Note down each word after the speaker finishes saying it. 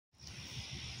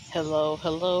Hello,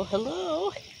 hello,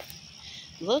 hello.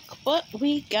 Look what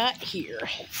we got here.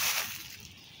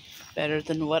 Better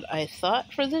than what I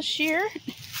thought for this year.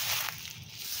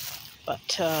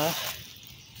 But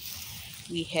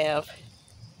we have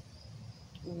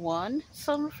one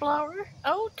sunflower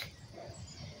out.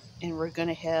 And we're going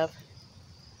to have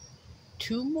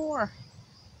two more.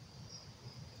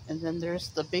 And then there's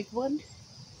the big one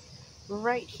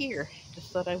right here.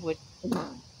 Just thought I would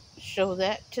show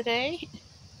that today.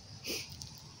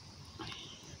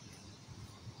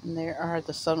 And there are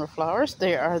the sunflowers.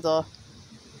 They are the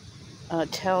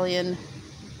Italian.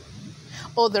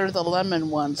 Oh, they're the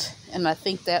lemon ones. And I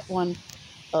think that one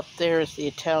up there is the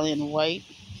Italian white.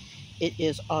 It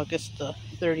is August the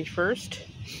 31st,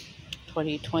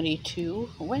 2022,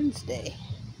 Wednesday.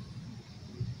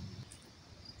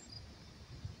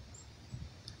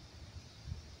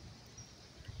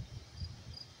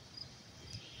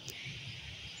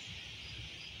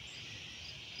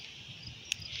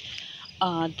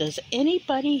 Does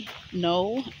anybody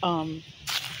know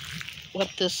what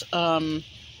this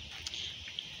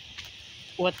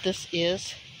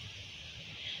is?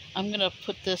 I'm gonna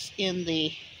put this in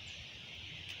the.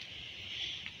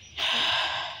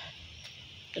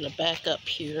 Gonna back up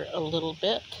here a little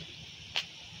bit.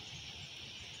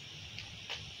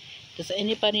 Does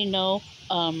anybody know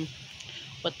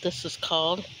what this is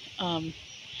called?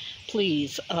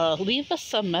 Please leave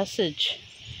us a message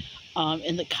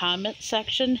in the comment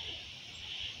section,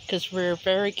 because we're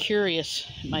very curious.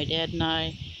 My dad and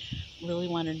I really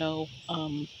want to know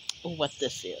what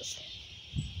this is.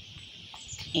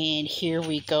 And here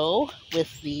we go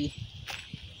with the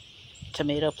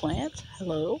tomato plants.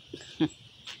 Hello. I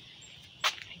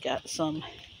got some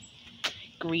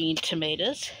green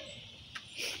tomatoes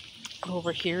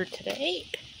over here today.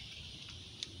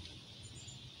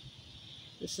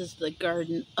 This is the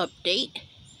garden update,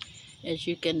 as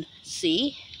you can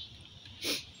see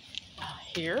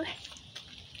here.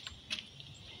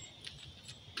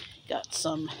 Got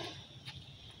some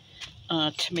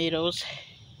tomatoes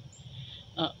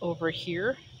over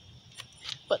here.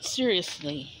 But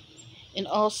seriously, in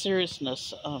all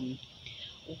seriousness,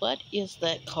 what is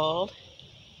that called?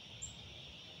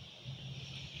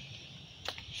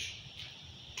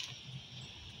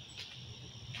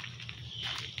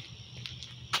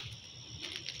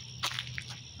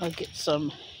 I'll get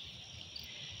some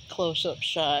close-up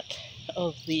shot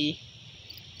of the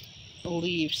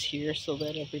leaves here so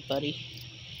that everybody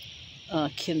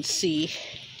can see.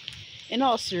 In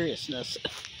all seriousness,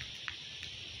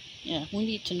 yeah, we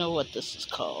need to know what this is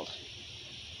called.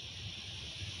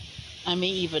 I may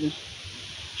even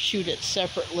shoot it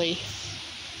separately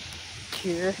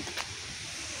here.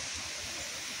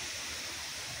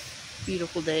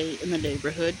 Beautiful day in the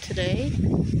neighborhood today.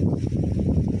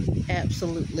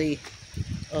 Absolutely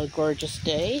a gorgeous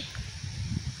day.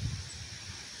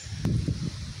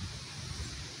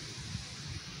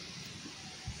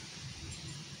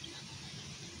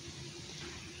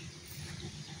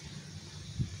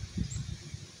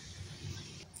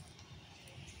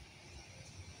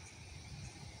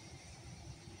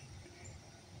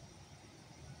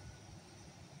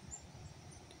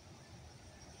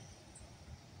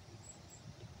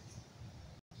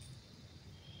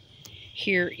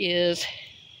 Here is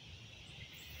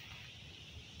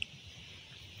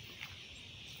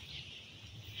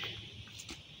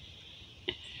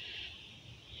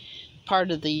part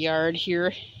of the yard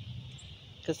here,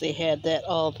 because they had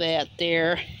all that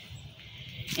there,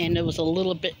 and it was a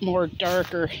little bit more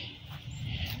darker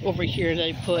over here.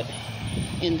 They put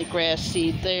in the grass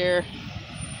seed there.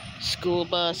 School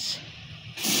bus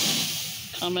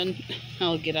coming.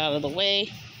 I'll get out of the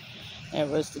way. There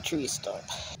was the tree stump.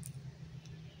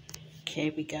 Okay,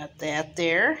 we got that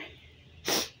there.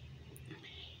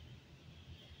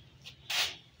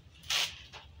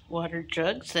 Water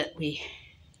jugs that we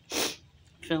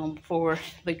filmed for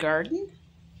the garden.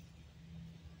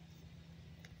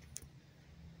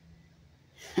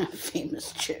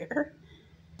 Famous chair.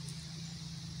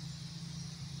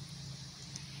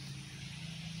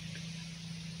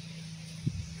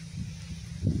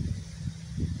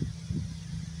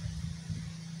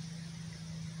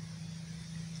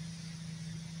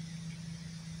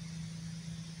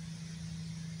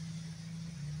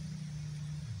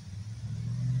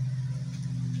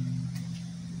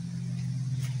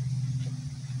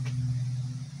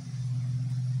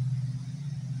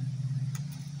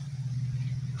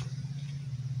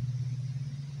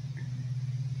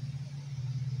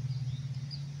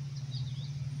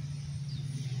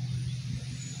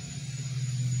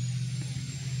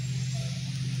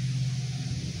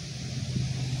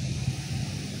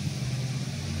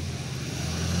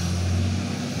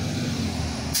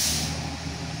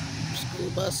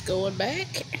 bus going back.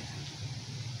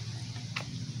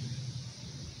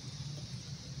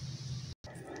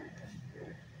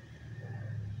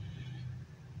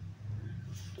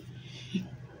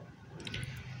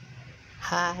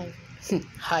 Hi.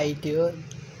 How you doing?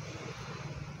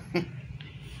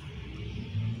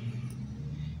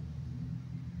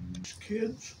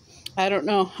 Kids? I don't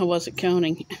know. I wasn't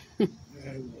counting. Yeah,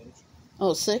 I was.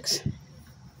 Oh, 6.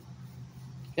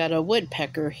 Got a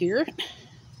woodpecker here.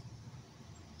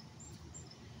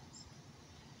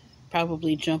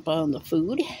 Probably jump on the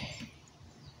food.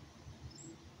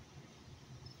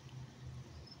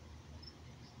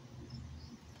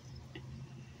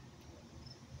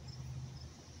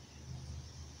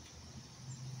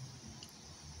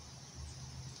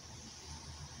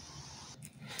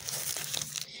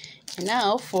 And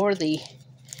now for the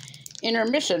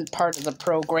intermission part of the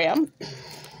program.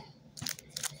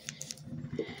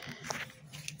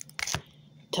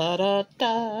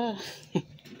 Ta-da-da!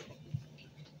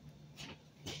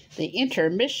 The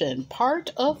intermission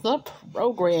part of the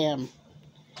program.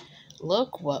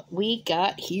 Look what we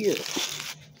got here.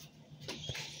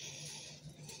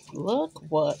 Look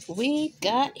what we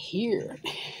got here.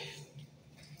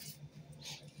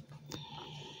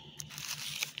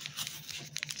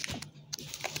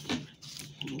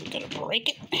 I'm gonna break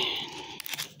it.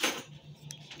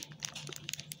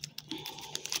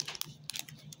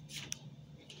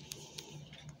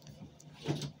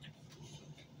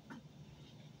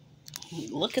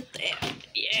 Look at that.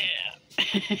 Yeah.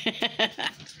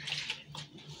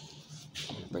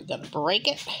 We're gonna break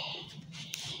it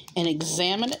and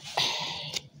examine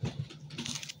it.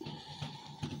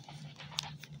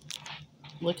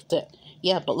 Look at that.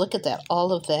 Yeah, but look at that.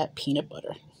 All of that peanut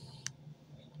butter.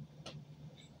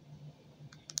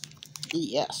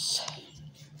 Yes.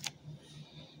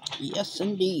 Yes,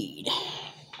 indeed.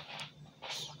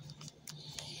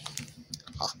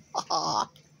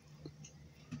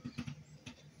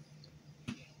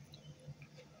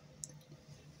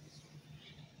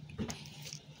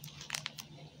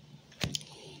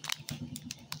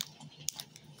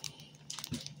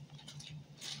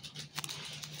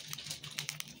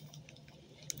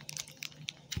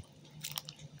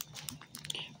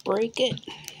 Break it.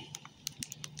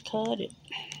 Cut it.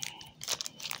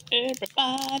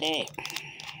 Everybody.